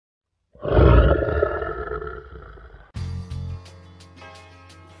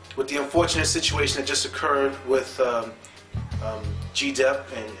with the unfortunate situation that just occurred with G-Dep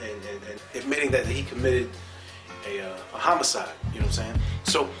and admitting that he committed a homicide, you know what I'm saying?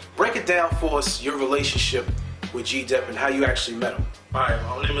 So break it down for us, your relationship with G-Dep and how you actually met him. Alright,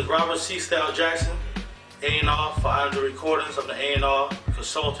 my name is Robert C. Style Jackson, A&R for Iron Recordings. I'm the A&R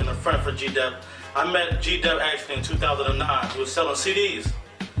consultant and friend for G-Dep. I met G-Dep actually in 2009. He was selling CDs,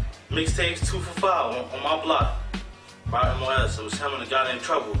 mixtapes 2 for 5 on my block, right MOS. It was him and a guy named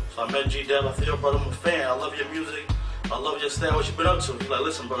Trouble. So I met G-Dep. I said, yo brother, I'm a fan. I love your music. I love your style. What you been up to? He's like,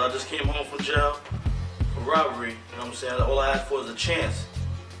 listen brother, I just came home from jail for robbery. You know what I'm saying? All I asked for is a chance.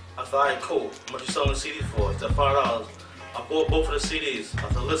 I said, alright, cool. How much you selling the CDs for? He said, $5. I bought both of the CDs. I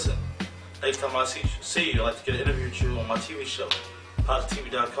said, listen, next time I see you, I'd like to get an interview with you on my TV show,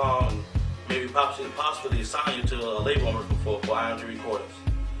 PopTV.com, and maybe possibly assign you to a label I'm working for IMG Recordings.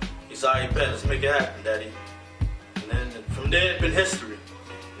 He said, I bet, let's make it happen, Daddy. And then from there, it's been history. You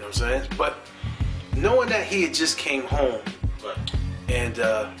know what I'm saying? But knowing that he had just came home, right. And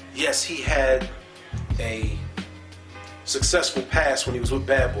yes, he had a successful past when he was with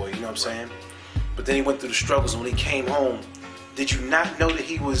Bad Boy, you know what I'm saying? But then he went through the struggles, and when he came home, did you not know that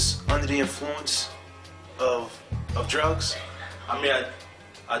he was under the influence of drugs? I mean,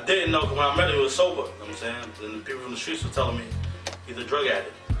 I didn't know, because when I met him, he was sober, you know what I'm saying? And the people from the streets were telling me he's a drug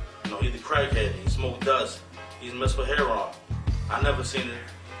addict. You know, he's a crackhead, he smoked dust, he's messed with heroin. I never seen it,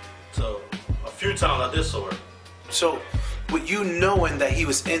 so a few times I did saw it. So, with you knowing that he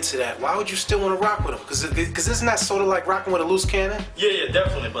was into that, why would you still want to rock with him? Because isn't that sort of like rocking with a loose cannon? Yeah,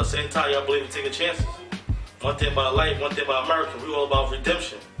 definitely, but at the same time, y'all believe in taking chances. One thing about life, one thing about America, we all about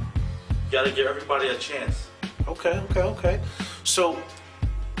redemption. You gotta give everybody a chance. Okay. So,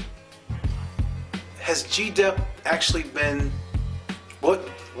 has G-Dep actually been, what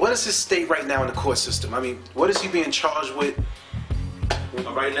is his state right now in the court system? I mean, what is he being charged with?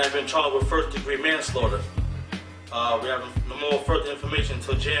 Right now, he's been charged with first-degree manslaughter. We have no more further information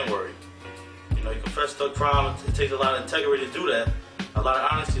until January. You know, he confessed to a crime. It takes a lot of integrity to do that. A lot of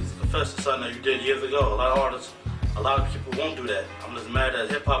honesty to confess to something that you did years ago. A lot of artists, a lot of people won't do that. I'm just mad that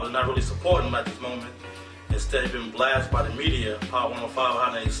hip-hop is not really supporting him at this moment. Instead, he's been blasted by the media, Power 105,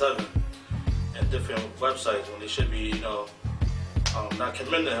 187, and different websites when they should be, you know, not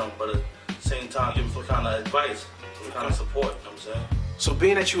commending him, but at the same time giving some kind of advice, some kind of support, you know what I'm saying? So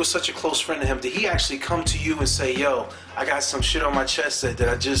being that you were such a close friend to him, did he actually come to you and say, yo, I got some shit on my chest that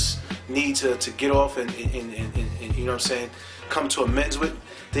I just need to get off and you know what I'm saying, come to amends with?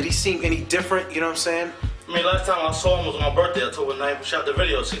 Did he seem any different, you know what I'm saying? I mean, last time I saw him was on my birthday, October 9th. We shot the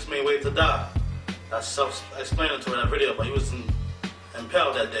video, 6 Million Ways to Die. That's self-explanatory, that video, but he was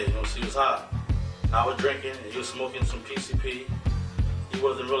impelled that day, you know, so he was hot. I was drinking, and he was smoking some PCP. He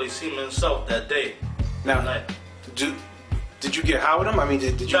wasn't really seeming himself that day. Now, did you get high with him? I mean,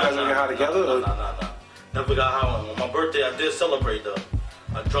 did you guys ever get high together? No. Never got high with him. On my birthday, I did celebrate, though.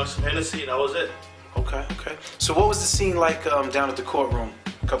 I drank some Hennessy, and that was it. Okay. So what was the scene like down at the courtroom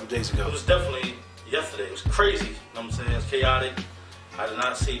a couple days ago? It was definitely yesterday. It was crazy. You know what I'm saying? It's chaotic. I did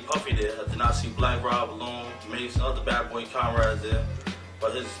not see Puffy there. I did not see Black Rob, Balloon, Mace, and other Bad Boy comrades there.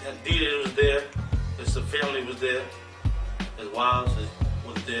 But his DJ was there. His family was there. His wives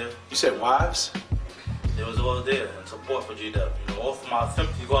was there. You said wives? It was all there in support for G-Dep. You know, all for my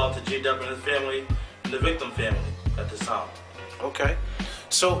sympathy go out to G-Dep and his family and the victim family at this time. Okay.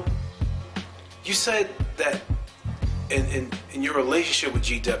 So, you said that in your relationship with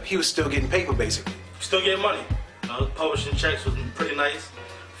G-Dep, he was still getting paper, basically. Still getting money. You know, publishing checks was pretty nice.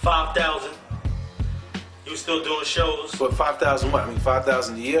 5,000. He was still doing shows. But 5,000 what? I mean,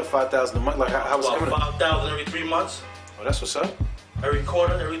 5,000 a year, 5,000 a month? Like, how was it coming? 5,000 every 3 months. Oh, that's what's up. Every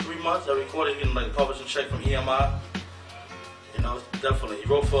quarter, every 3 months, every quarter, you can like publish a check from EMI. You know, definitely.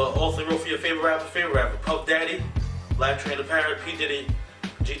 He also wrote for your favorite rapper, Puff Daddy, Live Train to Parrot, P. Diddy,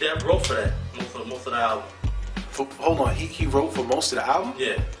 G-Dep wrote for that, most of the album. Hold on, he wrote for most of the album?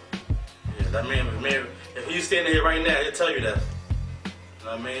 Yeah, that man, if he's standing here right now, he'll tell you that. You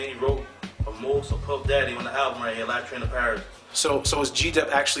know what I mean? He wrote for most of Puff Daddy on the album right here, Live Train to Paris. So is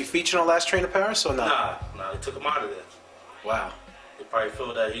G-Dep actually featured on Last Train to Paris or not? Nah, they took him out of there. Wow. They probably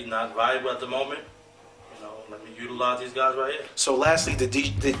feel that he's not valuable at the moment. You know, let me utilize these guys right here. So lastly, did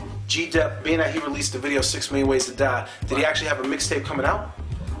G-Dep, being that he released the video 6 Million Ways to Die, did he actually have a mixtape coming out?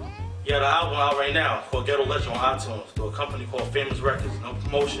 Yeah, the album out right now. It's called Ghetto Legend on iTunes. Through a company called Famous Records. No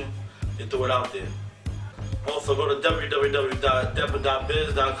promotion. They threw it out there. Also, go to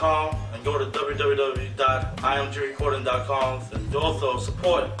www.deppa.biz.com and go to www.imgrecording.com and also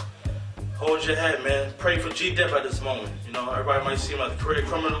support. Hold your head, man. Pray for G-Dep at this moment. You know, everybody might see him as a career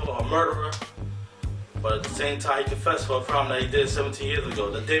criminal or a murderer. But at the same time, he confessed for a crime that he did 17 years ago.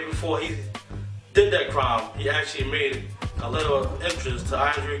 The day before he did that crime, he actually made a letter of interest to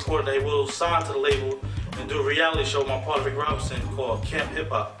IMG Recording that he will sign to the label and do a reality show with my partner Rick Robinson called Camp Hip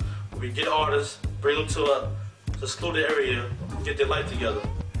Hop. We get artists, bring them to a secluded area, get their life together,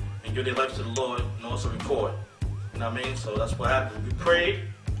 and give their life to the Lord, and also record. You know what I mean? So that's what happened. We prayed.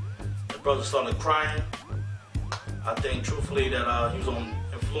 The brother started crying. I think truthfully that he was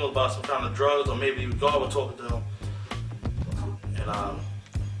influenced by some kind of drugs, or maybe God was talking to him. And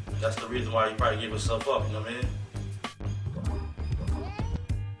that's the reason why he probably gave himself up, you know what I mean?